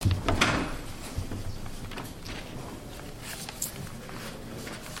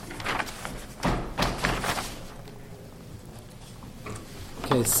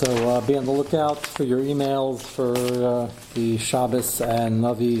So be on the lookout for your emails for the Shabbos and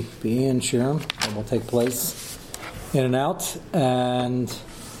Navi B'Ian Shirim that will take place in and out. And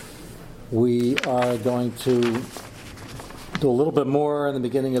we are going to do a little bit more in the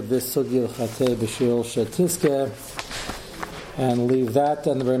beginning of this Sugya Chatei B'Shil Shetiske and leave that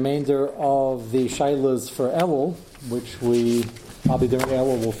and the remainder of the Shailas for Elul, which we probably during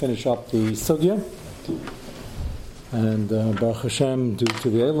Elul will finish up the Sugya. And Baruch Hashem, due to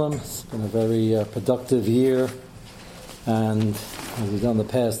the Elam, it's been a very productive year. And as we've done in the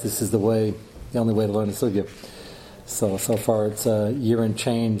past, this is the only way to learn the Sugya. So far it's a year and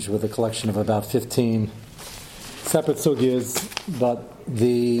change with a collection of about 15 separate Sugyas. But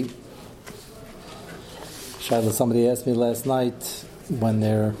the Shaila, somebody asked me last night, when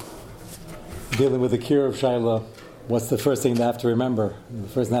they're dealing with the cure of Shaila, what's the first thing they have to remember? And the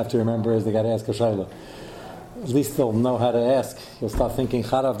first thing they have to remember is they got to ask a Shaila. At least they'll know how to ask. You'll start thinking,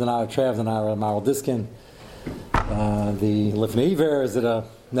 Charav Danar, Trav Danar, Maral Diskin. The Lifnei Iver, is it a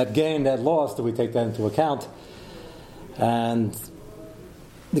net gain, net loss? Do we take that into account? And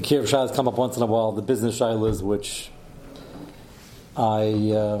the Kiruv Shailas come up once in a while, the business Shailas, which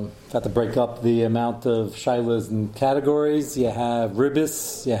I had to break up the amount of Shailas in categories. You have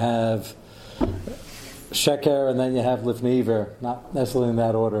Ribis, you have Sheker, and then you have Lifnei Iver, not necessarily in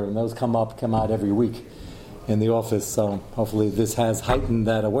that order. And those come out every week in the office, so hopefully this has heightened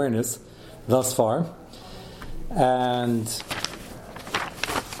that awareness thus far. And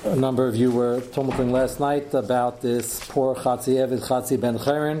a number of you were tumulting last night about this poor Chatzi Evid Chatzi Ben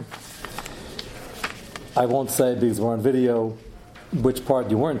Cheren. I won't say, because we're on video, which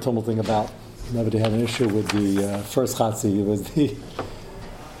part you weren't tumulting about. Nobody had an issue with the first Chatzi. It was the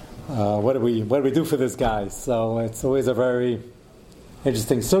what do we do for this guy? So it's always a very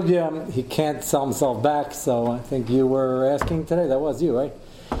interesting sugya. He can't sell himself back, so I think you were asking today, that was you, right?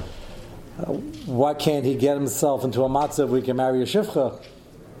 Why can't he get himself into a matzah if we can marry a shivcha?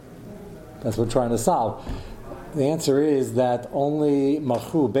 That's what we're trying to solve. The answer is that only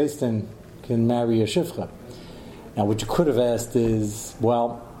Machu, Beistin, can marry a shivcha. Now what you could have asked is,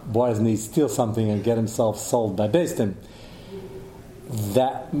 well, why doesn't he steal something and get himself sold by Beistin?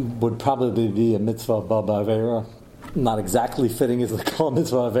 That would probably be a mitzvah baba avera. Not exactly fitting as the Kol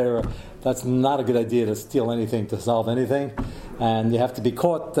Mitzvah Avera. That's not a good idea to steal anything, to solve anything. And you have to be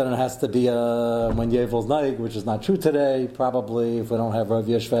caught, then it has to be when Yevel's Naig, which is not true today, probably, if we don't have Rav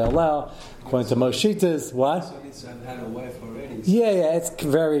Yeshvei Alel, according to Moshitas. What? So it's had a wife already. Yeah, it's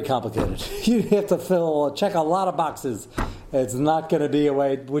very complicated. You have to check a lot of boxes. It's not going to be a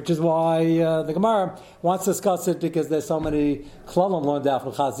way, which is why the Gemara wants to discuss it, because there's so many klalim learned out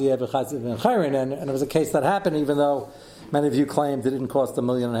from Chaziyeh and Chayrin, and it was a case that happened, even though many of you claimed it didn't cost $1.5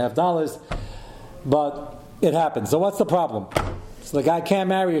 million, but it happened. So what's the problem? So the guy can't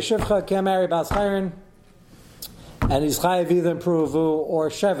marry a shivcha, can't marry Bas Chayrin, and he's chayiv either in Peruvu or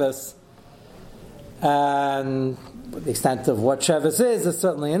Shevis, and the extent of what Shevis is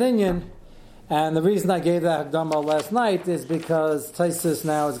certainly an Indian. And the reason I gave that Hakdama last night is because Taisus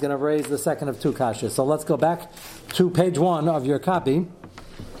now is going to raise the second of two kashas. So let's go back to page 1 of your copy.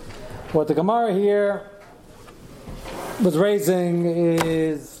 What the Gemara here was raising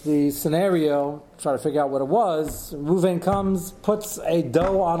is the scenario, try to figure out what it was. Reuven comes, puts a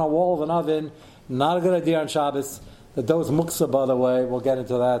dough on a wall of an oven. Not a good idea on Shabbos. The dough is muksa, by the way. We'll get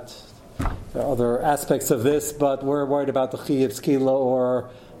into that. There are other aspects of this, but we're worried about the chiyuv skila or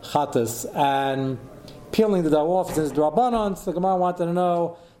chatas, and peeling the dough off is drabanan. So the Gemara wanted to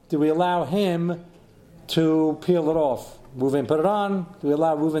know, do we allow him to peel it off? Reuven put it on. Do we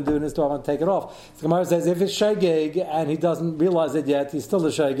allow Reuven doing his drabanan to take it off? So the Gemara says if it's shegeg and he doesn't realize it yet, he's still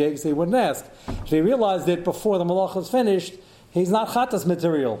a shegeg, so he wouldn't ask. If he realized it before the malach was finished, he's not chatas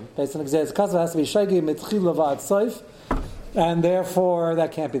material. Based on example, it has to be shegeg mitchila v'ad soif, and therefore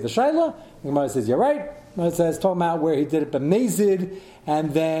that can't be the shayla. The Gemara says you're right. It says, talking about where he did it b'mezid,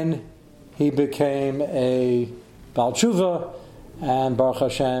 and then he became a Baal Tshuva, and Baruch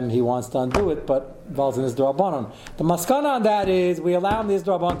Hashem, he wants to undo it, but involves in his D'Rabbanan. The maskana on that is, we allow him the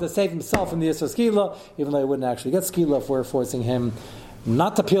D'Rabbanan to save himself from the Yisra Skila, even though he wouldn't actually get Skila if we're forcing him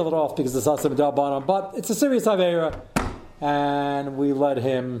not to peel it off because it's also D'Rabbanan, but it's a serious Aveira, and we let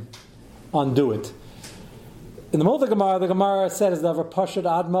him undo it. In the middle of the Gemara says, "Davar Pashad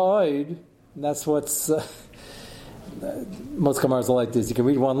Ad Ma'od." That's what's most Gemaras are like this. You can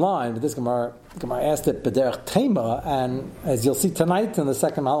read one line, but this Gemara asked it b'derech tema, and as you'll see tonight in the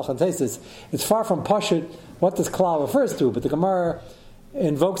second Mahalach and Tesis, it's far from Pashut what this klal refers to, but the Gemara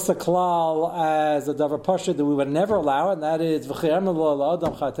invokes the klal as a davar Pashut that we would never allow, and that is we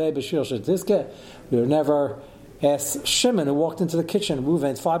would never asks Shimon, who walked into the kitchen,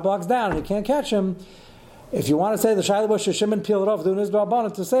 Reuven's 5 blocks down, and he can't catch him, if you want to say the Shaila was should Shimon peel it off, doing his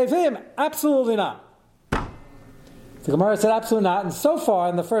Rabbanan to save him, absolutely not. The Gemara said absolutely not, and so far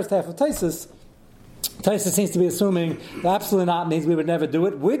in the first half of Taisus seems to be assuming that absolutely not means we would never do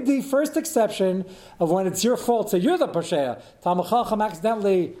it, with the first exception of when it's your fault, so you're the Pashea. Talmud Chacham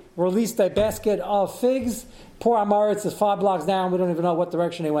accidentally released a basket of figs. Poor Amoritz is 5 blocks down, we don't even know what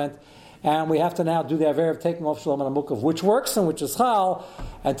direction he went. And we have to now do the aver of taking off Shalom and Amukov, which works and which is Chal.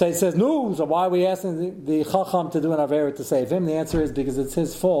 And Tais says, no, so why are we asking the Chacham to do an aver to save him? The answer is because it's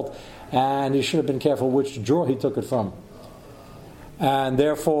his fault, and he should have been careful which drawer he took it from. And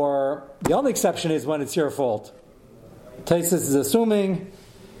therefore, the only exception is when it's your fault. Tais is assuming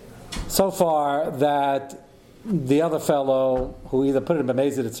so far that the other fellow, who either put it in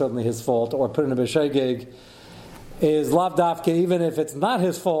B'mezid, it's certainly his fault, or put it in B'shegeg, is lav dafke, even if it's not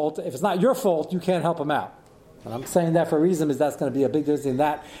his fault, if it's not your fault, you can't help him out. And I'm saying that for a reason, is that's going to be a big difference in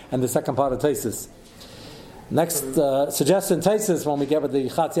that and the second part of Taisus. Next suggestion, Taisus, when we get with the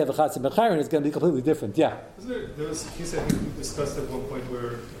Chatzia v'Chatzia b'chayrin, is going to be completely different. Yeah? There was a case I think we discussed at one point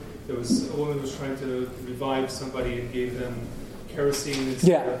where there was a woman who was trying to revive somebody and gave them kerosene.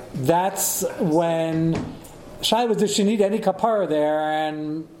 Yeah, that's when Shai was, does she need any kapara there?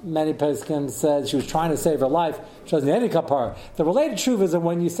 And many Pesachim said she was trying to save her life. She doesn't need any kapara. The related truth is that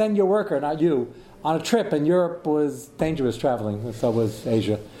when you send your worker, not you, on a trip, and Europe was dangerous traveling, so was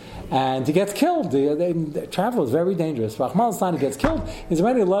Asia, and he gets killed. The travel is very dangerous. Rahman al-San, he gets killed. Is there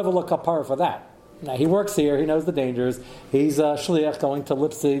any level of kapara for that? Now, he works here. He knows the dangers. He's a shliach going to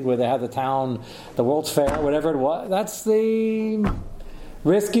Leipzig, where they have the town, the World's Fair, whatever it was. That's the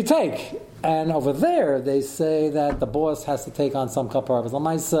risk you take. And over there, they say that the boss has to take on some kapara. It's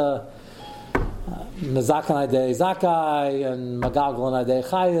Lamaisa, Mezakan Adei Zakai, and Magagal Adei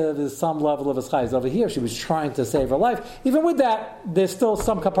Chayev. There's some level of his chayev. Over here, she was trying to save her life. Even with that, there's still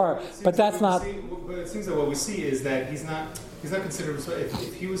some kapara. But that's not. But it seems that what we see is that he's not considered.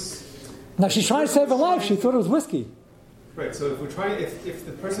 If he was. Now she's trying to save her life. She thought it was whiskey. Right. So if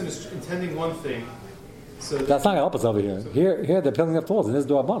the person is intending one thing. So that's not going to help us over here. Here they're peeling up tools, and this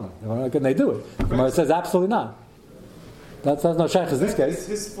is Du'abanan. How can they do it? The Gemara says absolutely not. That's no shaykh in this case.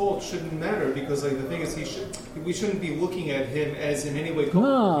 His fault shouldn't matter because the thing is we shouldn't be looking at him as in any way.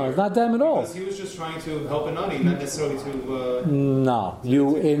 No, it's not them at all. Because he was just trying to help an ani, not necessarily to.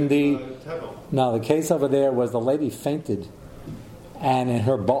 The case over there was the lady fainted, and in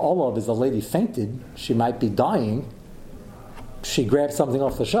her ba'olav, as the lady fainted, she might be dying. She grabbed something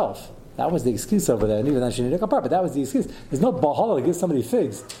off the shelf. That was the excuse over there, and even then she needed a kapar, but that was the excuse. There's no bahala to give somebody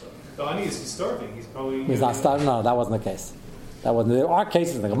figs. The ani is starving. He's not starving. No, that wasn't the case. There are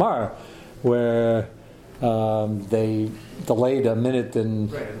cases in the Gemara where they delayed a minute, and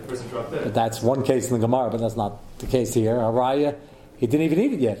the person dropped dead. That's one case in the Gemara, but that's not the case here. Araya, he didn't even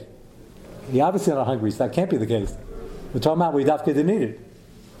eat it yet. He obviously not hungry, so that can't be the case. We're talking about we dafke didn't eat it.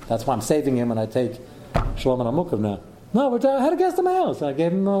 That's why I'm saving him, and I take Shalom and Amukov now. No, I had a guest in my house. I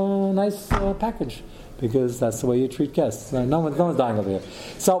gave him a nice package because that's the way you treat guests. No one's dying over here.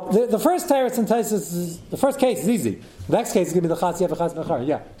 So the first teretz and taisus, the first case is easy. The next case is going to be the chatzia v'chatz b'char.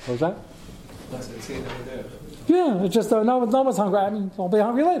 Yeah, what was that? Yeah, it's just no one's hungry. I mean, we'll be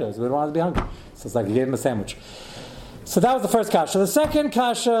hungry later, so we don't want to be hungry. So it's like you gave him a sandwich. So that was the first kasha. The second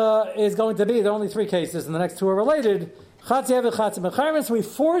kasha is going to be, there are only 3 cases, and the next 2 are related. Chatzia v'chatz b'char. So we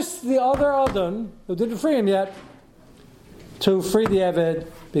forced the other Adon, who didn't free him yet, to free the Eved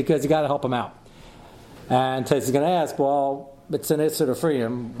because you got to help him out. And Tais is going to ask, well, it's an Isser to free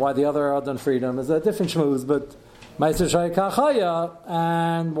him. Why the other Adon freed him is a different shmooze, but Meiser Shai Kachaya,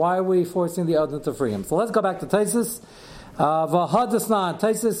 and why are we forcing the Adon to free him? So let's go back to Taisus. V'hadasnan.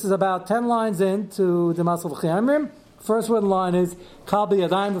 Taisus is about 10 lines into the Masal V'chayimrim. First word in the line is Kal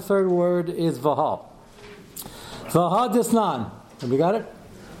B'yadayim. The third word is V'ha. V'hadasnan. Have we got it?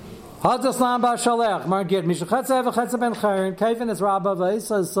 Hadaslan ba shalech margit mishchatze v'chatze ben chayrin kevin is rabba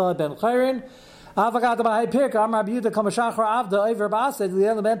v'isa ben chayrin avagad b'hay pirk amar b'yuda kamashachar avda over b'ased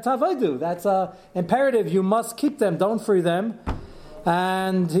li'el ben tavodu. That's imperative. You must keep them. Don't free them.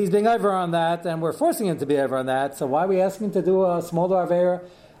 And he's being over on that, and we're forcing him to be over on that. So why are we asking him to do a smaller avera?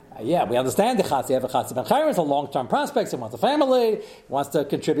 Yeah, we understand the Chatzi Ben Chayrin is a long-term prospect. He wants a family, he wants to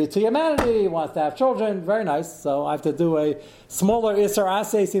contribute to humanity, he wants to have children. Very nice. So I have to do a smaller Isser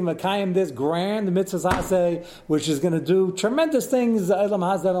Aseh, Simakayim, this grand Mitzvah Aseh, which is going to do tremendous things. Elam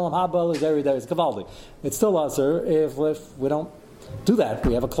Hazdan, Elam Habal, is every day. It's Kavaldi. It's still Asser if we don't do that.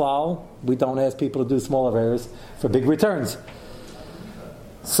 We have a klal. We don't ask people to do small affairs for big returns.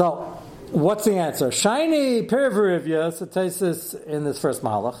 So, What's the answer? Shiny Pirivivya, so Taisus in this first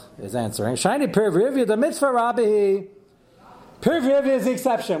malach is answering. Shiny Pirivivya, the mitzvah rabbi. Pirivivya is the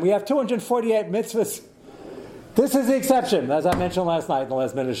exception. We have 248 mitzvahs. This is the exception, as I mentioned last night in the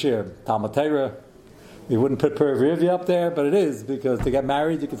last minute shir. Talmud Torah. We wouldn't put Pirivivya up there, but it is, because to get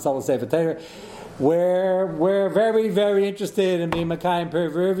married, you can sell a Sefer Torah. We're very, very interested in being Makai and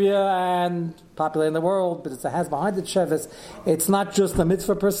Pirivivya and populating the world, but it has behind it Shevis. It's not just a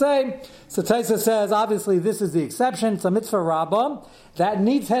mitzvah per se. So Taisa says, obviously, this is the exception. It's a mitzvah rabbah that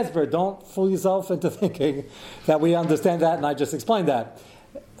needs hesber. Don't fool yourself into thinking that we understand that, and I just explained that.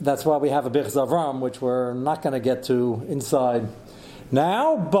 That's why we have a Birch Zavram, which we're not going to get to inside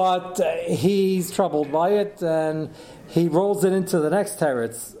now, but he's troubled by it, and he rolls it into the next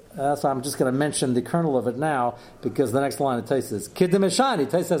teretz. So I'm just going to mention the kernel of it now, because the next line it says, Kiddim Eshani,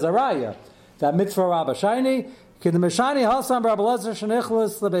 Tais says Araya, that mitzvah Rabba Shiny, Kiddim Eshani, Hasam Rabba Lezer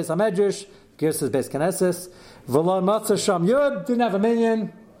Shenichlis, Lebeis HaMedrash, Girs is Beis Knesses, V'lo Matzah Sham Yud, didn't have a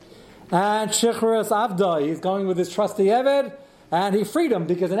minion, and Shichras Avda, he's going with his trusty Eved, and he freed him,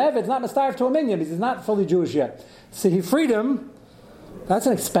 because an Eved's not mistarif to a minion, because he's not fully Jewish yet. So he freed him. That's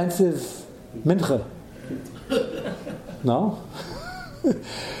an expensive mincha. No?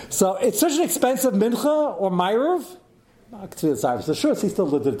 So it's such an expensive mincha or ma'ariv. So sure, he still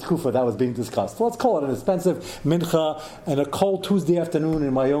lived at the Tkufa that was being discussed. So let's call it an expensive mincha and a cold Tuesday afternoon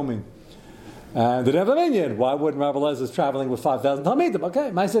in Wyoming. And they didn't have a minion. Why wouldn't Rabbi Lezer was traveling with 5,000 Talmidim? Okay,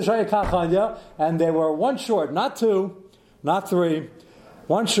 and they were one short, not two, not three,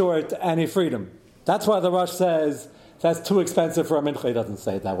 one short, and he freed him. That's why the Rosh says that's too expensive for a mincha. He doesn't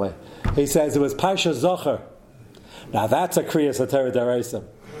say it that way. He says it was Parsha Zocher. Now that's a Kriyas HaTorah D'Oraisa.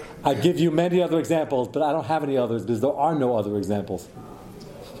 I give you many other examples, but I don't have any others because there are no other examples.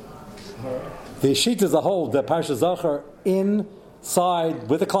 The sheet is a whole, the Parsha Zocher inside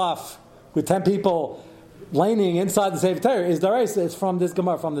with a cloth, with 10 people laning inside the Sefer Torah is D'Oraisa. It's from this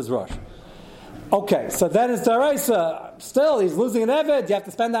Gemara, from this Rosh. Okay, so then it's D'Oraisa. Still, he's losing an Eved. You have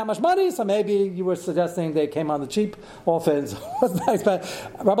to spend that much money. So maybe you were suggesting they came on the cheap orphans. Wasn't that expensive?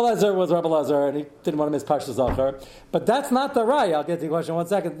 Rabbi Lezer was Rabbi Lezer, and he didn't want to miss Parsha Zocher. But that's not the Raya. I'll get to your question in 1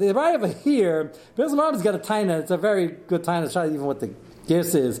 second. The Raya over here, Bil's Maram's got a taina. It's a very good taina, even what the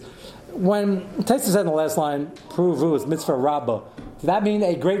Girs is. When Taisa said in the last line, Pruvu is mitzvah rabbah. Does that mean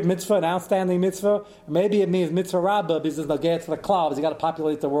a great mitzvah, an outstanding mitzvah? Or maybe it means mitzvah rabbah because it's Nagayat for the Klal, because you got to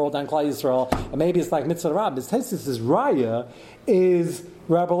populate the world and Klal Yisrael. And maybe it's like mitzvah rabbah. His Taisus' raya is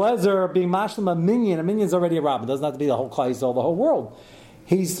Rabbi Lezer being mashlim a minyan. A minyan is already a rabbah. It doesn't have to be the whole Klal Yisrael, the whole world.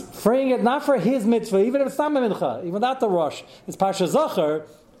 He's freeing it not for his mitzvah, even if it's not a mincha, even without the rush. It's Parsha Zocher.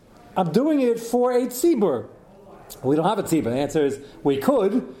 I'm doing it for a tzibur. We don't have a tzibur. The answer is we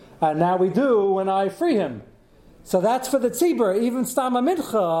could, and now we do when I free him. So that's for the tzibur. Even Stama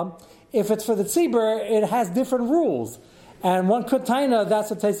Mincha, if it's for the tzibur, it has different rules. And one could taina,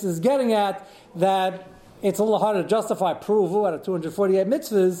 that's what Taisus is getting at, that it's a little harder to justify pruvu out of 248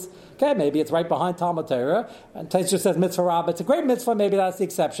 mitzvahs. Okay, maybe it's right behind Talmud Torah. And Taisus says mitzvah rabbah. It's a great mitzvah, maybe that's the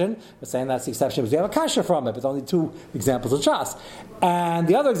exception. We're saying that's the exception because we have a kasha from it. But only 2 examples of Shas. And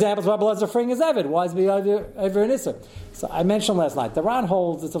the other examples, Rabbi Lezer freeing his Eved. Why is it over in Issa? So I mentioned last night, the Ran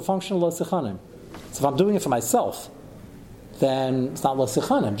holds it's a functional lo sichanim. So if I'm doing it for myself, then it's not lo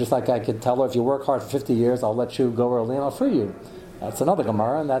sichanim. Just like I could tell her, if you work hard for 50 years, I'll let you go early and I'll free you. That's another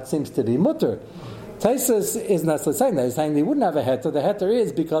Gemara, and that seems to be mutter. Taisus isn't necessarily saying that. He's saying they wouldn't have a heter. The heter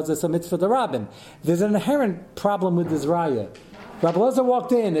is because it's a mitzvah the rabbim. There's an inherent problem with this raya. Rabbi Lezer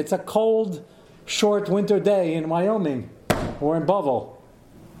walked in. It's a cold, short winter day in Wyoming or in Bavel.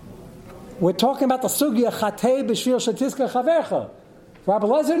 We're talking about the sugya chatei b'shvil shetiska chavercha. Rabbi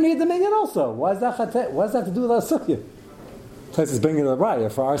Lezer needs the minyan also. Why is that chatei? What does that have to do with our sugya? Taisus is bringing the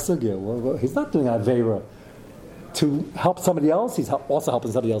raya for our sugya. Well, he's not doing aveira to help somebody else. He's also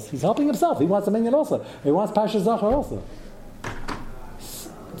helping somebody else. He's helping himself. He wants a minyan also. He wants Parsha Zocher also.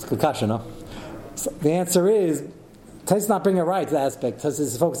 It's good kasha, no? So the answer is, Taisus not bringing it right to the aspect. Taisus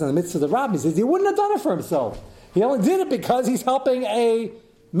is focused on the midst of the rabbis. He says he wouldn't have done it for himself. He only did it because he's helping a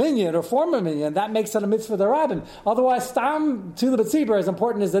minyan or former minyan. That makes it a mitzvah the rabbin. Otherwise, stam to the betzibur, as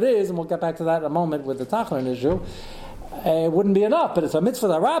important as it is, and we'll get back to that in a moment with the tachlin issue, it wouldn't be enough. But it's a mitzvah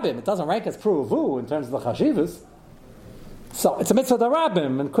the rabbin. It doesn't rank as pruvu in terms of the chashivas. So it's a mitzvah the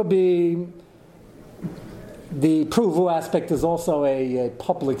rabbim, and could be the pruvu aspect is also a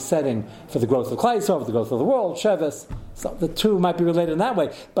public setting for the growth of Klal Yisrael, for the growth of the world, Sheves. So the two might be related in that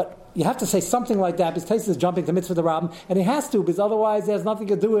way. But you have to say something like that because Taisus is jumping to mitzvah the rabbim, and he has to because otherwise there's nothing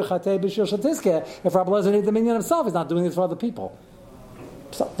to do with chatei b'shir shatiske. If Rabbi Lezer needs the minyan himself, he's not doing this for other people.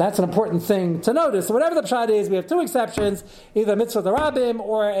 So that's an important thing to notice. So whatever the pshat is, we have two exceptions, either mitzvah derabim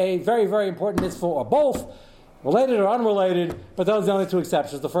or a very, very important mitzvah, or both, related or unrelated, but those are the only two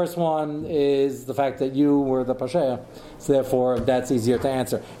exceptions. The first one is the fact that you were the pasheya, so therefore that's easier to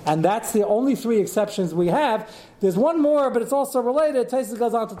answer. And that's the only three exceptions we have. There's one more, but it's also related. Taisus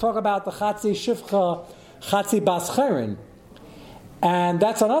goes on to talk about the chatzi shifcha, chatzi bas cherin. And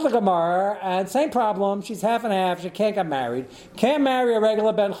that's another Gemara, and same problem. She's half and half. She can't get married. Can't marry a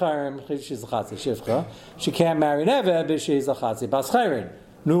regular ben cherim. She's a chatzi shifcha. She can't marry an eved, but she's a chatzi bas cherin.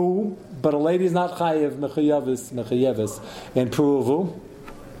 No, but a lady's not chayiv mechayevis in Peruvu.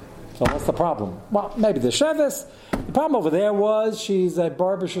 So what's the problem? Well, maybe the shevis. The problem over there was she's a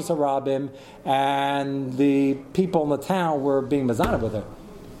barbishus harabim, and the people in the town were being mazana with her.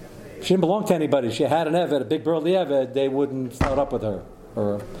 She didn't belong to anybody. She had an eved, a big burly eved. They wouldn't start up with her,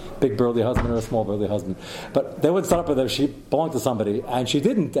 or a big burly husband or a small burly husband. But they wouldn't start up with her. She belonged to somebody, and she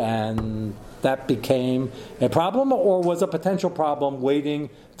didn't, and that became a problem, or was a potential problem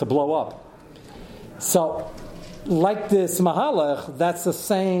waiting to blow up. So, like this mahalach, that's the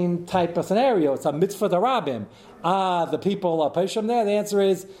same type of scenario. It's a mitzvah darabim. The people are pesham there. The answer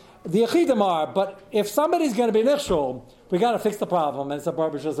is the yechidim are. But if somebody's going to be nichshul, we got to fix the problem, and it's a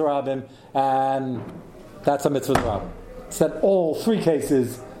barbishas darabim, and that's a mitzvah darabim. So that all three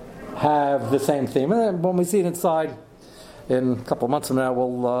cases have the same theme. And when we see it inside, in a couple of months from now,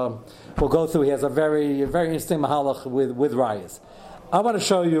 we'll go through. He has a very, very interesting mahalach with rayas. I want to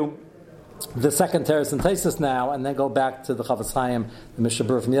show you the second teres and tesis now, and then go back to the Chavas Chaim, the Mishnah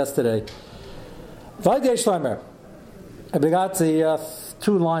Berurah from yesterday. Vayidei Shlomer. We got the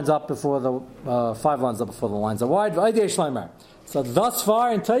 2 lines up before the 5 lines up before the lines are wide. Vayidei Shlomer. So thus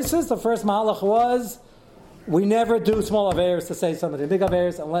far in tesis, the first mahalach was we never do small aveiros to say something big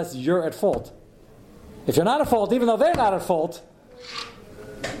aveiros unless you're at fault. If you're not at fault, even though they're not at fault,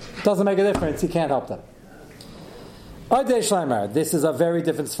 it doesn't make a difference. You can't help them. Vayidei Shlomer. This is a very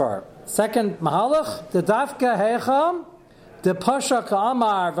different svar. Second mahalach, the dafka heicham, the pasha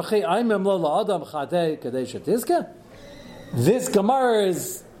ka'amar v'chi aimim lo la'adam chadei kadei shetizke. This Gemara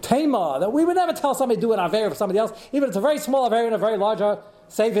is tema, that we would never tell somebody to do an aver for somebody else, even if it's a very small aver and a very large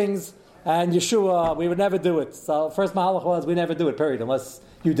savings and Yeshua, we would never do it. So first mahalach was we never do it, period, unless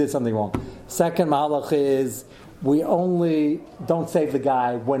you did something wrong. Second mahalach is we only don't save the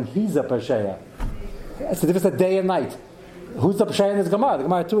guy when he's a pasheya. It's the difference of day and night. Who's the pasheya in this Gemara? The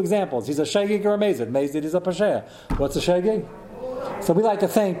Gemara, 2 examples. He's a shegig or a mazid. Mazid is a pasheya. What's a shegig? So we like to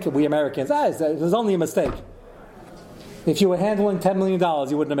think, we Americans, it was only a mistake. If you were handling $10 million,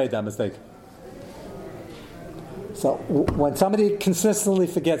 you wouldn't have made that mistake. So when somebody consistently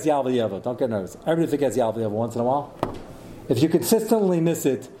forgets Yal V'Yevo, don't get nervous. Everybody forgets Yal V'Yevo once in a while. If you consistently miss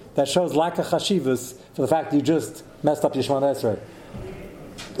it, that shows lack of chashivas for the fact that you just messed up your Shemona Esrei.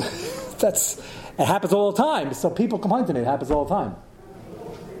 It happens all the time. So people complain to me. It happens all the time.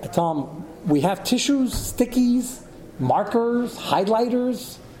 I tell them, we have tissues, stickies, markers,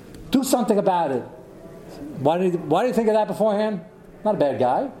 highlighters. Do something about it. Why do you think of that beforehand? Not a bad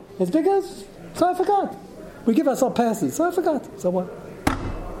guy. It's because, so I forgot. We give ourselves passes. So I forgot. So what?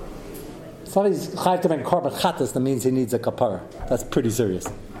 Somebody's chayv to make korban chatas, that means he needs a kapara. That's pretty serious.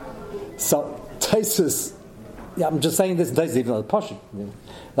 So, Taisus, I'm just saying this in Taisus, even though it's Pashut.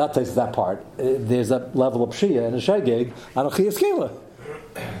 That Taisus, that part. There's a level of Shia and a Shegeg on a Chiyas Kila.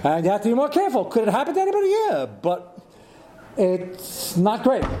 And you have to be more careful. Could it happen to anybody? Yeah, but it's not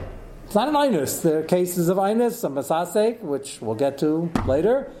great. It's not an Einus. There are cases of Einus, a Masasek, which we'll get to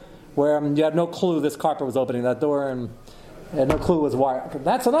later, where you had no clue this carpet was opening that door and no clue it was wire.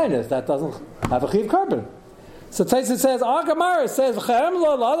 That's an Einus. That doesn't have a Chiv carpet. So Taisus says, Agamar says,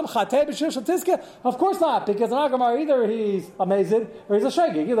 of course not, because in Agamar either he's a Mazid or he's a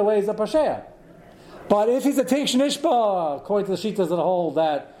Shegig. Either way he's a Pasheya. But if he's a Tink Shnishba, according to the Shitas that hold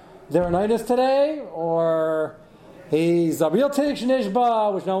that they're an Einus today, or he's a real Tink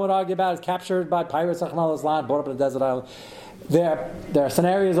Shnishba, which no one would argue about, is captured by pirates, brought up in a desert island. There are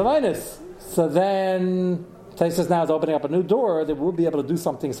scenarios of Einus. So then Taisus now is opening up a new door that will be able to do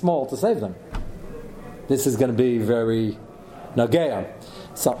something small to save them. This is going to be very nagea.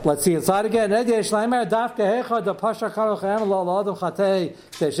 So let's see inside again. And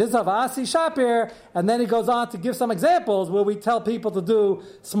then he goes on to give some examples where we tell people to do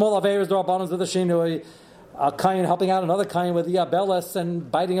small aveiros d'Rabbanan with the shinui, a kain helping out another kain with the abeles and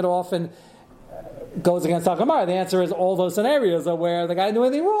biting it off, and goes against Agamar. The answer is all those scenarios are where the guy knew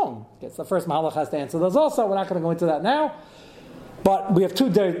anything wrong. It's the first mahalach has to answer those also. We're not going to go into that now. But we have 2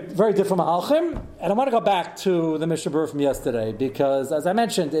 very different mahalchim, and I want to go back to the Mishnah Berurah from yesterday, because, as I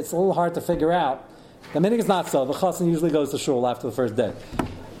mentioned, it's a little hard to figure out The minhag is not so. The chassan usually goes to shul after the first day.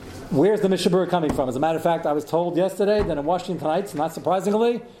 Where's the mishabura coming from? As a matter of fact, I was told yesterday that in Washington Heights, not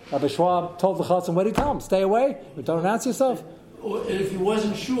surprisingly, Rabbi Schwab told the chassan, what did he tell him? Stay away? Don't announce yourself? Or if he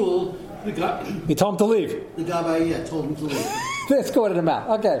wasn't shul, He told him to leave. The Gabbai, told him to leave. Let's go him out.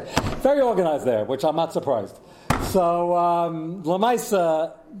 Okay. Very organized there, which I'm not surprised. So,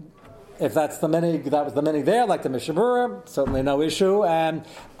 Lamaisa, if that's the minhag, that was the minhag there, like the Mishabura, certainly no issue. And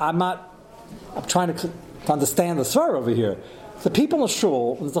I'm trying to understand the svara over here. The people in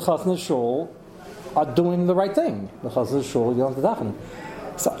shul, the chassan in shul, are doing the right thing. The chassan in shul, you don't have to daven.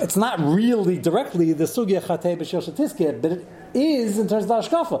 So it's not really directly the sugya chatei b'shil shetiskeh, but it is in terms of the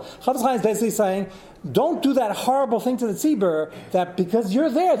hashkafa. Chafetz Chaim is basically saying, don't do that horrible thing to the tzibur that because you're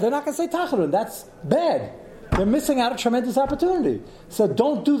there, they're not going to say tacharun. That's bad. They're missing out a tremendous opportunity. So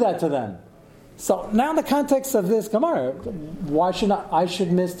don't do that to them. So now in the context of this Gemara, why should I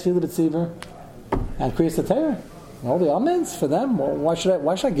should miss tefillah b'tzibur and kriyas Torah? All the amens for them. Well, why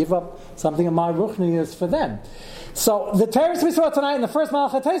should I give up something of my ruchnius for them? So the teretz we saw tonight in the first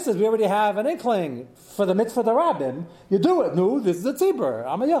Malachat Tesis, we already have an inkling for the mitzvah the rabbim. You do it. No, this is a tzibur.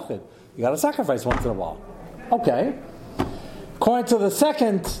 I'm a yachid. You got to sacrifice once in a while. Okay. According to the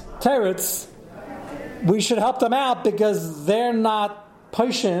second teretz, we should help them out because they're not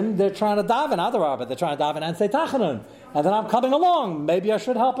poshim. They're trying to daven other rabbis. They're trying to daven and say tachanun. And then I'm coming along. Maybe I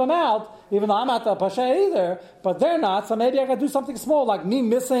should help them out, even though I'm not the pashay either. But they're not. So maybe I could do something small, like me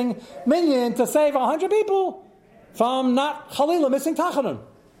missing minyan to save 100 people from not Chalila missing Tachanun.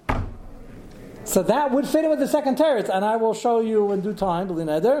 So that would fit in with the second teretz, and I will show you in due time, B'li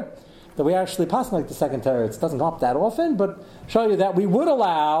Neder, that we actually pass like the second teretz. It doesn't come up that often, but show you that we would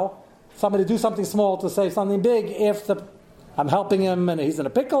allow somebody to do something small to save something big if I'm helping him and he's in a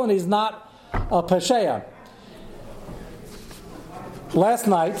pickle and he's not a Pesheya. Last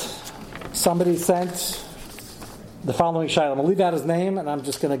night, somebody sent the following shayla. I'm going to leave out his name, and I'm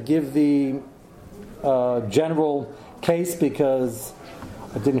just going to give the general case because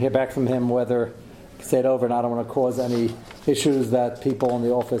I didn't hear back from him whether he say it over, and I don't want to cause any issues that people in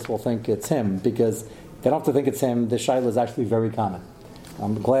the office will think it's him, because they don't have to think it's him. The shayla is actually very common.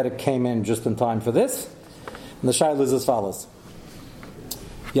 I'm glad it came in just in time for this. And the shayla is as follows.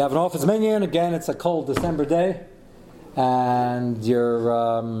 You have an office minyan. Again, it's a cold December day, and you're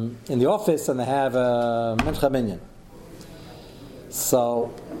in the office, and they have a mincha minyan.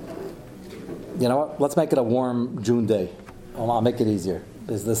 So, you know what? Let's make it a warm June day. I'll make it easier.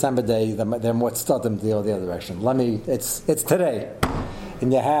 It's December day. They're more studim to go the other direction. It's today,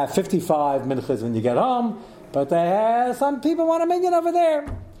 and you have 55 minchas when you get home. But they have, some people want a minyan over there.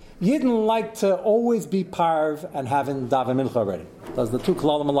 You didn't like to always be parv and having daven mincha already. Those are the two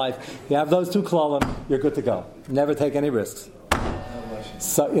kolalim in life. You have those two kolalim, you're good to go. Never take any risks.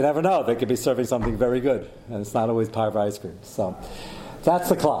 So you never know. They could be serving something very good, and it's not always parv ice cream. So that's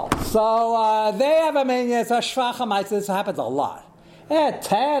the klal. So they have a minyan. It's a shvacham. This happens a lot. They had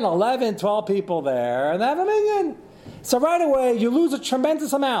 10, 11, 12 people there, and they have a minyan. So right away, you lose a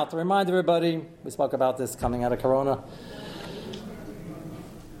tremendous amount. To remind everybody, we spoke about this coming out of Corona.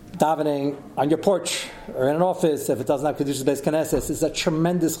 Davening on your porch or in an office, if it doesn't have Kedushas Beis Knesses, is a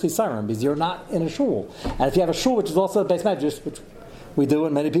tremendous chisaron because you're not in a shul. And if you have a shul, which is also a Beis Medrash, which we do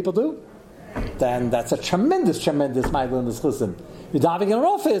and many people do, then that's a tremendous ma'ila in the chisim. You're davening in an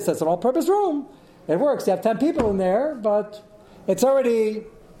office, that's an all-purpose room. It works. You have 10 people in there, but it's already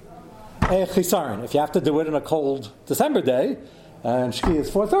a chisaron. If you have to do it in a cold December day, and Shki is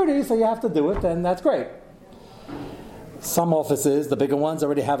 4:30, so you have to do it, then that's great. Some offices, the bigger ones,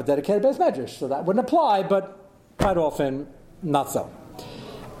 already have a dedicated Beis Medrash, so that wouldn't apply, but quite often, not so.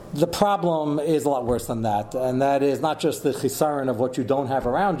 The problem is a lot worse than that, and that is not just the chisaron of what you don't have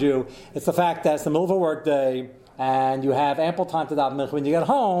around you, it's the fact that it's the middle of a work day, and you have ample time to daven mincha when you get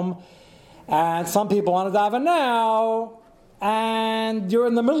home, and some people want to daven now, and you're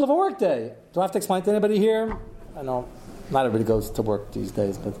in the middle of a work day. Do I have to explain to anybody here? I know not everybody goes to work these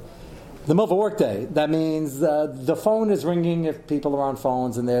days, but the middle of a work day, that means the phone is ringing if people are on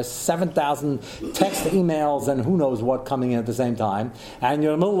phones, and there's 7,000 text emails and who knows what coming in at the same time, and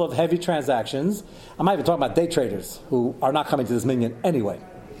you're in the middle of heavy transactions. I'm not even talking about day traders who are not coming to this minyan anyway.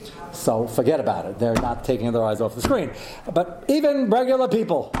 So forget about it. They're not taking their eyes off the screen. But even regular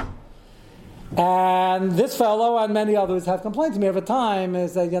people. And this fellow and many others have complained to me over time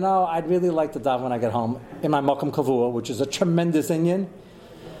is that, I'd really like to daven when I get home in my makom kavua, which is a tremendous inyan.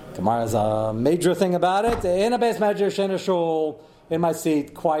 Gemara is a major thing about it. In a Beis Medrash, in a shul, in my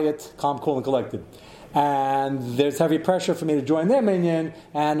seat, quiet, calm, cool, and collected. And there's heavy pressure for me to join their minyan,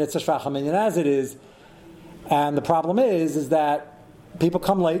 and it's a shvacham minyan as it is. And the problem is that people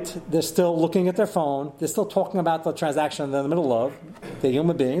come late. They're still looking at their phone. They're still talking about the transaction they're in the middle of. They're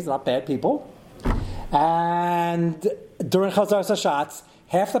human beings, not bad people. And during Chazar Sashatz,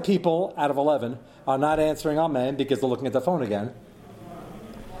 half the people out of 11 are not answering Amen because they're looking at their phone again.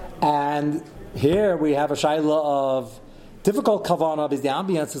 And here we have a shaila of difficult kavanah because the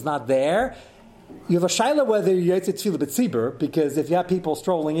ambience is not there. You have a shaila whether you're Yotze Tefillah B'tzibur, because if you have people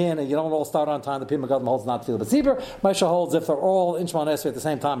strolling in and you don't all start on time, the Pima Gadol holds not Tefillah B'tzibur. Moshe holds if they're all in Shemon Esrei at the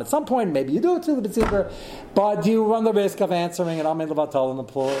same time at some point, maybe you do it Tefillah B'tzibur, but you run the risk of answering an Amen Levatal, and the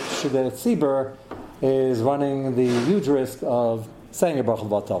Shudei Tzibur is running the huge risk of saying a Bracha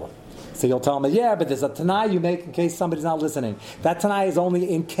Levatal. So you'll tell me, yeah, but there's a Tanai you make in case somebody's not listening. That Tanai is only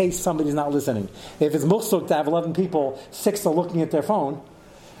in case somebody's not listening. If it's muksuk to have 11 people, 6 are looking at their phone,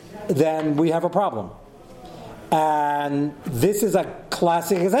 then we have a problem. And this is a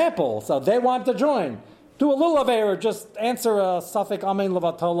classic example. So they want to join. Do a little avera, just answer a suffix Amen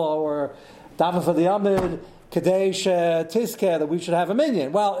Levatala or daven for the Amid, Kadesh Tiske, that we should have a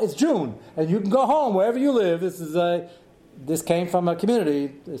minyan. Well, it's June, and you can go home wherever you live. This came from a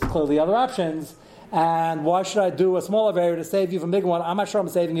community. There's clearly other options. And why should I do a smaller avera to save you from a big one? I'm not sure I'm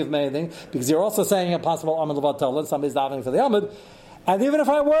saving you from anything, because you're also saying a possible Amen Levatala, and somebody's davening for the Amid. And even if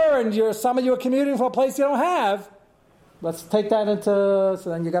I were, and some of you are commuting from a place you don't have, let's take that into, so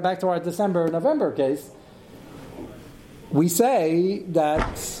then you got back to our November case. We say that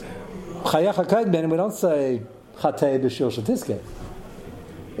Chayecha Kadmin, we don't say Chatei B'Shil Shetiske.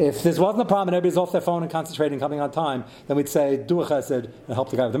 If this wasn't a problem and everybody's off their phone and concentrating, coming on time, then we'd say, do a chesed and help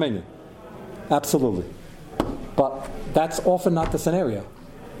the guy with the minion. Absolutely. But that's often not the scenario.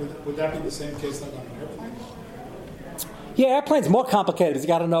 Would that be the same case like on an airplane? Yeah, airplane's more complicated because you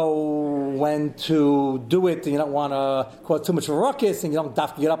got to know when to do it, and you don't want to cause too much of a ruckus, and you don't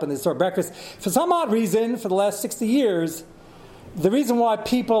have to get up and serve breakfast. For some odd reason, for the last 60 years, the reason why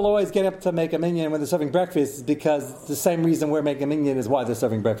people always get up to make a minyan when they're serving breakfast is because the same reason we're making a minyan is why they're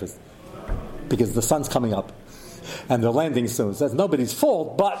serving breakfast. Because the sun's coming up, and they're landing soon. So that's nobody's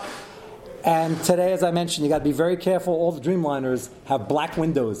fault, and today, as I mentioned, you got to be very careful. All the Dreamliners have black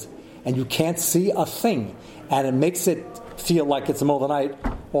windows, and you can't see a thing. And it makes it feel like it's the middle of the night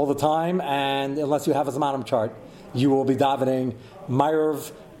all the time, and unless you have a Zmanim chart, you will be davening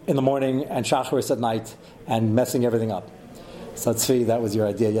Ma'ariv in the morning and Shacharis at night and messing everything up. So Tzvi, that was your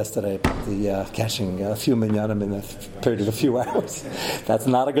idea yesterday about the cashing a few minyanim in a period of a few hours. That's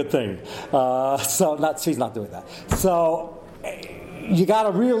not a good thing. Tzvi's not doing that. So you got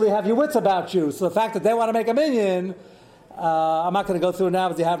to really have your wits about you. So the fact that they want to make a minyan, I'm not going to go through it now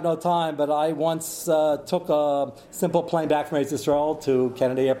because you have no time, but I once took a simple plane back from Eretz Yisrael to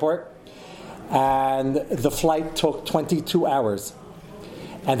Kennedy Airport, and the flight took 22 hours.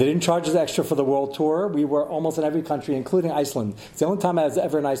 And they didn't charge us extra for the world tour. We were almost in every country, including Iceland. It's the only time I was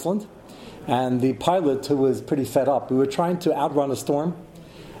ever in Iceland. And the pilot, who was pretty fed up, we were trying to outrun a storm,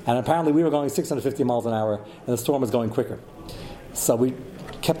 and apparently we were going 650 miles an hour, and the storm was going quicker. So we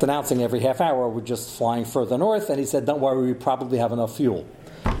kept announcing every half hour we're just flying further north, and he said, don't worry, we probably have enough fuel,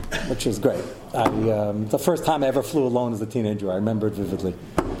 which is great. The first time I ever flew alone as a teenager, I remember it vividly.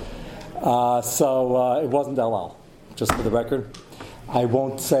 So it wasn't El Al, just for the record. I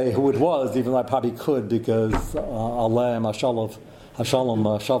won't say who it was, even though I probably could, because Alem, Hashalom,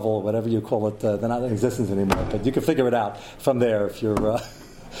 Shovel, whatever you call it, they're not in existence anymore. But you can figure it out from there if you're...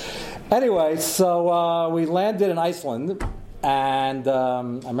 Anyway, so we landed in Iceland, and I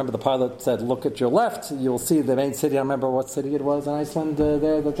remember the pilot said, look at your left, you'll see the main city. I don't remember what city it was in Iceland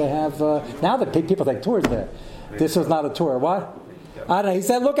there that they have. Now that people take tours there. This was not a tour. What? I don't know. He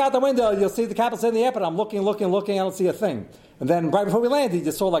said, look out the window, you'll see the capital city in the airport. I'm looking, I don't see a thing. And then right before we landed, you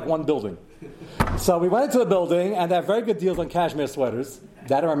just saw like one building. So we went into the building, and they have very good deals on cashmere sweaters.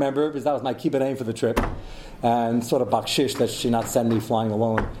 That I remember, because that was my kibbutz name for the trip. And sort of bakshish that she not send me flying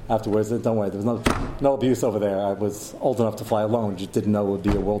alone afterwards. Don't worry, there was no abuse over there. I was old enough to fly alone, just didn't know it would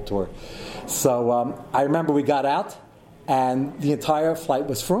be a world tour. So I remember we got out, and the entire flight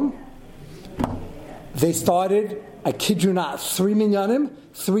was from. They started, I kid you not, 3 minyanim,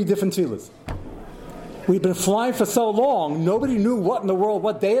 3 different tefillas. We'd been flying for so long, nobody knew what in the world,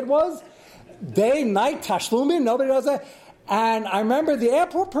 what day it was. Day, night, tashlumin, nobody knows that. And I remember the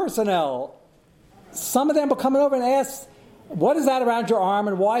airport personnel, some of them were coming over and asked, what is that around your arm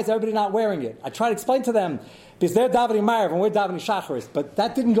and why is everybody not wearing it? I tried to explain to them, because they're davening Ma'ariv and we're davening Shacharis, but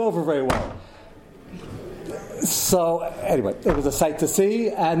that didn't go over very well. So anyway, it was a sight to see,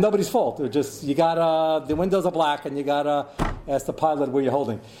 and nobody's fault. It was just, you gotta, the windows are black and you gotta ask the pilot where you're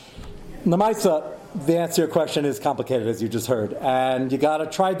holding. Namaisa, the answer to your question is complicated, as you just heard. And you got to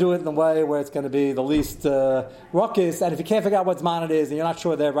try to do it in a way where it's going to be the least ruckus. And if you can't figure out what Zman it is and you're not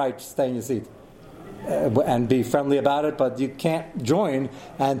sure they're right, stay in your seat. And be friendly about it, but you can't join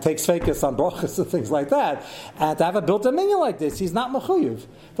and take sfeikus on brachas and things like that. And to have a built-in minion like this, he's not mechuyev.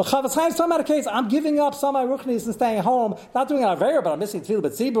 The Chavetz Chaim is talking about a case, I'm giving up some of my ruchnis and staying home, not doing an aveira, but I'm missing tefillah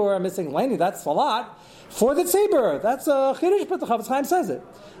b'tzibur, I'm missing leni, that's a lot. For the tzibur, that's a chiddush, but the Chavetz Chaim says it.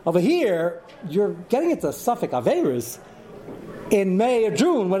 Over here, you're getting into suffix aveiros in May or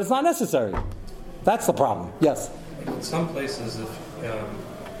June when it's not necessary. That's the problem. Yes? In some places, if,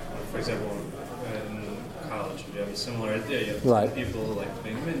 for example, college, you have a similar idea. You have right. people who like to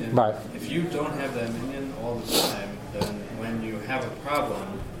make a minion. Right. If you don't have that minion all the time, then when you have a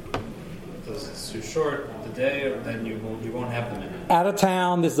problem, because it's too short the day, then you won't have the minion. Out of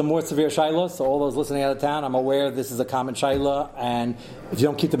town, this is a more severe shaila. So all those listening out of town, I'm aware this is a common shaila. And if you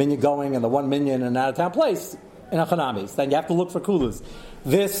don't keep the minion going and the one minion in an out of town place in a chanamis, then you have to look for kulas.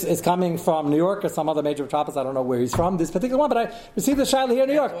 This is coming from New York or some other major metropolis. I don't know where he's from, this particular one, but I received the shaila here in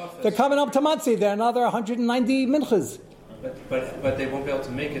New York. They're coming up to Monsey. There are another 190 minchas. But they won't be able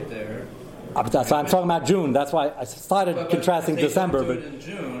to make it there. That's why I'm talking about June. That's why I started contrasting December. But in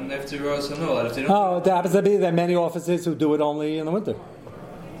June, they have to also know that if they don't. Oh, there happens to be there are many offices who do it only in the winter.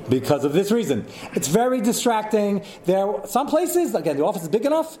 Because of this reason. It's very distracting. There are some places, again, the office is big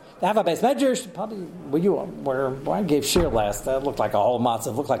enough. They have a base measure. Probably where I gave shir last. That looked like a whole matzah.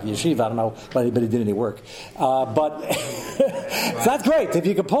 It looked like a yeshiva. I don't know if anybody did any work. But so that's great. If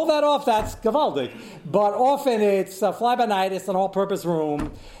you can pull that off, that's gavaldik. But often it's fly by night. It's an all-purpose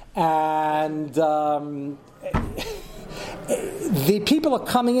room. And the people are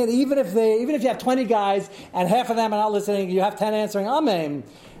coming in, even if you have 20 guys and half of them are not listening, you have 10 answering amen.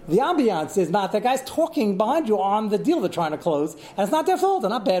 The ambiance is not that guy's talking behind you on the deal they're trying to close, and it's not their fault. They're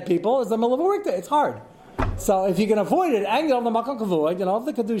not bad people. It's the middle of a workday. It's hard. So if you can avoid it, and get on the makam kavod,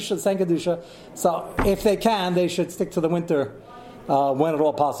 the kedusha, saying kedusha. So if they can, they should stick to the winter when at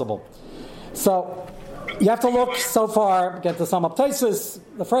all possible. So you have to look so far. Get to sum up Taisus.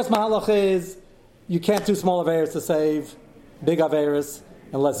 The first mahalach is you can't do small aveiros to save big aveiros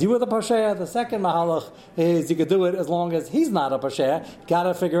unless you were the posheya. The second mahalach is you could do it as long as he's not a posheya. Got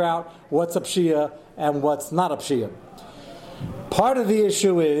to figure out what's a pshia and what's not a pshia. Part of the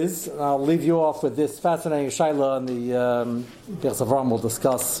issue is, I'll leave you off with this fascinating shaila, and the Birchas Avram will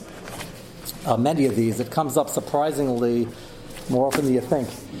discuss many of these. It comes up surprisingly more often than you think.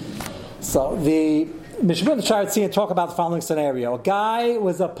 So the Mishmur and the Sharetzian talk about the following scenario. A guy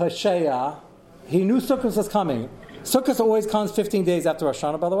was a posheya. He knew Sukkot was coming. Sukkot always comes 15 days after Rosh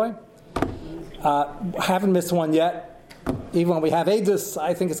Hashanah, by the way. Haven't missed one yet. Even when we have Eidos,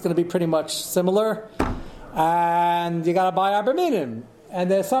 I think it's going to be pretty much similar. And you got to buy Arba Minim.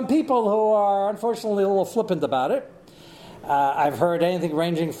 And there's some people who are unfortunately a little flippant about it. I've heard anything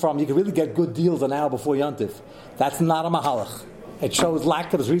ranging from you can really get good deals an hour before Yontif. That's not a mahalach. It shows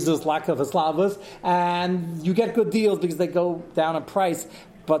lack of zrizos, lack of eslavas, and you get good deals because they go down in price.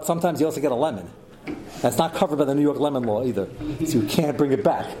 But sometimes you also get a lemon. That's not covered by the New York lemon law either, so you can't bring it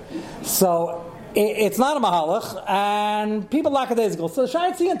back. So it's not a mahalach, and people lackadaisical. So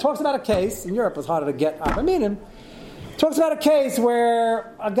Sharetzian talks about a case in Europe. It's harder to get Arba Minim. Talks about a case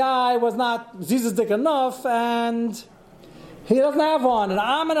where a guy was not zizazdik enough, and he doesn't have one, and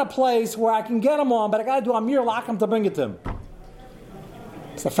I'm in a place where I can get him on, but I got to do Amir Lakham to bring it to him.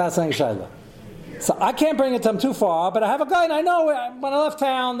 It's a fascinating shayla. So I can't bring it to him too far, but I have a guy, and I know when I left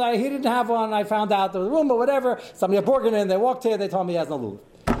town, he didn't have one. I found out there was a room or whatever. Somebody had broken in. They walked here. They told me he has no lulav.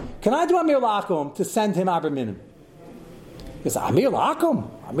 Can I do Amir Lakum to send him Arba Minim? He said, Amir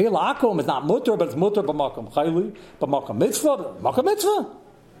Lakum is not mutter, but it's mutter b'makom chayli, b'makom mitzvah, b'makom mitzvah.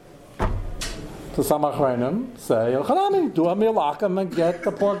 So some achreinim say, Elchanami, do Amir Lakum and get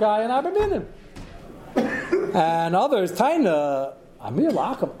the poor guy an Arba Minim. And others, Taina, Amir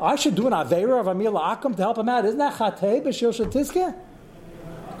Lakum, I should do an aveira of Amir Lakum to help him out. Isn't that chatei b'shil shetiske?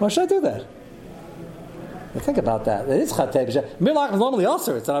 Why should I do that? Think about that. It is chatei b'shil. Amir Lakum is normally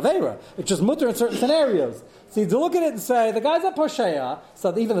also, it's an aveira. It's just mutter in certain scenarios. So you look at it and say, the guy's a posheya,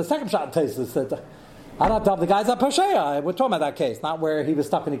 so even the second shot takes this. I don't tell the guy's a posheya. We're talking about that case, not where he was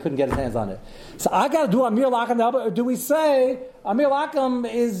stuck and he couldn't get his hands on it. So I got to do Amir Lakum to help it, or do we say Amir Lakum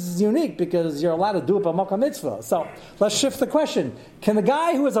is unique because you're allowed to do it by Makom Mitzvah? So let's shift the question. Can the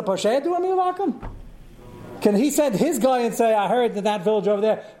guy who is a posheya do Amir Lakum? Can he send his guy and say, I heard that village over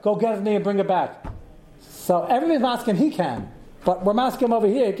there, go get me and bring it back? So everybody's asking he can. But we're asking him over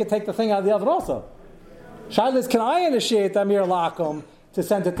here, he can take the thing out of the oven also. Shailas, can I initiate Amir Lakum to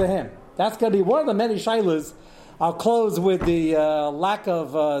send it to him? That's going to be one of the many shailas I'll close with the lack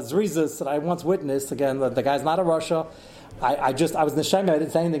of zrizas that I once witnessed. Again, the guy's not a Russia. I was neshamed. I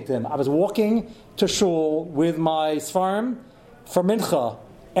didn't say anything to him. I was walking to shul with my svarim for mincha,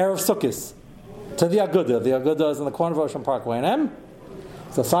 erev sukkis, to the Aguda. The Aguda is in the corner of Ocean Parkway and M.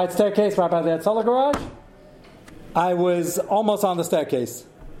 It's a side staircase right by the Hatzalah garage. I was almost on the staircase.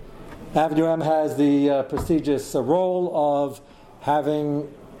 Avenue M has the prestigious role of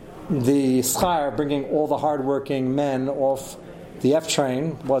having the schar bringing all the hardworking men off the F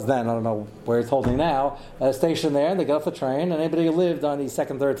train, was then, I don't know where it's holding now, station there, and they get off the train, and anybody who lived on the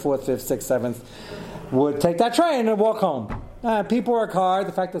 2nd, 3rd, 4th, 5th, 6th, 7th would take that train and walk home. People work hard.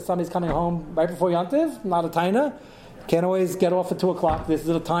 The fact that somebody's coming home right before Yontiv, not a taina. Can't always get off at 2 o'clock. This is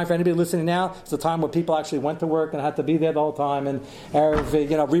a time for anybody listening now. It's a time where people actually went to work and had to be there the whole time. And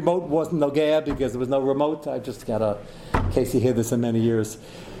remote wasn't no gaya because there was no remote. I just got in case you hear this in many years.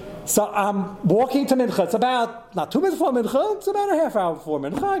 So I'm walking to Mincha. It's about, not 2 minutes before Mincha, it's about a half hour before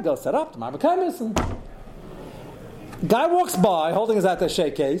Mincha. I go set up to my Makamis, and guy walks by holding his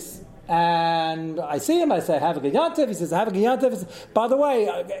attaché case, and I see him. I say, have a good Yantiv. He says, have a good Yantiv. He says, by the way,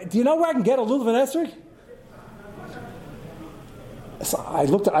 do you know where I can get a lulav and esrog? So I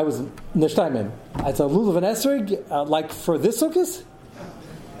was nishtaymin. I said, lulav and esrog, like for this sukkahs?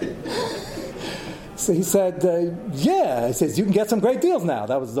 So he said, yeah. He says, you can get some great deals now.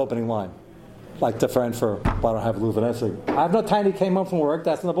 That was his opening line. Like to friend for, why don't I have lulav and esrog? I have no time. He came home from work.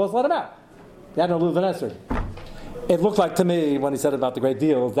 That's when the boss let him out. He had no lulav and esrog. It looked like to me, when he said about the great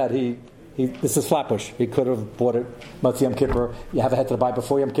deals, that this is flatbush. He could have bought it Motzi Yom Kippur. You have a head to buy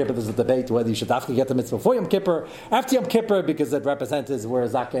before Yom Kippur. There's a debate whether you should have to get the mitzvah before Yom Kippur, after Yom Kippur, because it represents where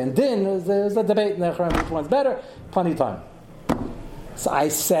Zakah and Din. There's a debate in Echron which one's better. Plenty of time. So I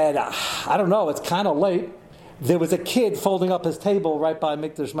said, I don't know, it's kind of late. There was a kid folding up his table right by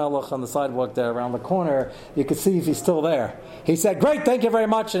Mikdash Melech on the sidewalk there around the corner. You could see if he's still there. He said, great, thank you very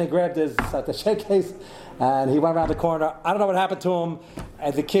much. And he grabbed his attaché case and he went around the corner. I don't know what happened to him.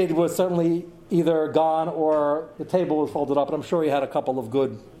 And the kid was certainly either gone or the table was folded up. But I'm sure he had a couple of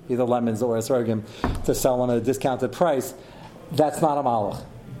good, either lemons or esrogim to sell on a discounted price. That's not a malach.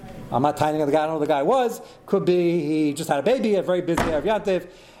 I'm not timing the guy. I don't know who the guy was. Could be he just had a baby, a very busy Erev Yantiv,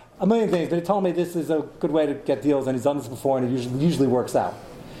 a million things. But he told me this is a good way to get deals, and he's done this before, and it usually works out.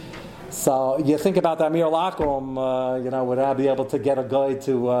 So you think about that Amir Lakum, would I be able to get a guy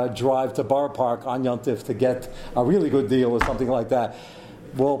to drive to Bar Park on Yantiv to get a really good deal or something like that?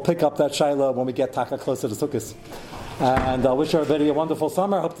 We'll pick up that Shaila when we get Taka closer to Sukkot. And I wish everybody a wonderful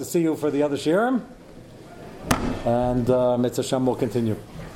summer. Hope to see you for the other Shirim. And Mitzvah Shem will continue.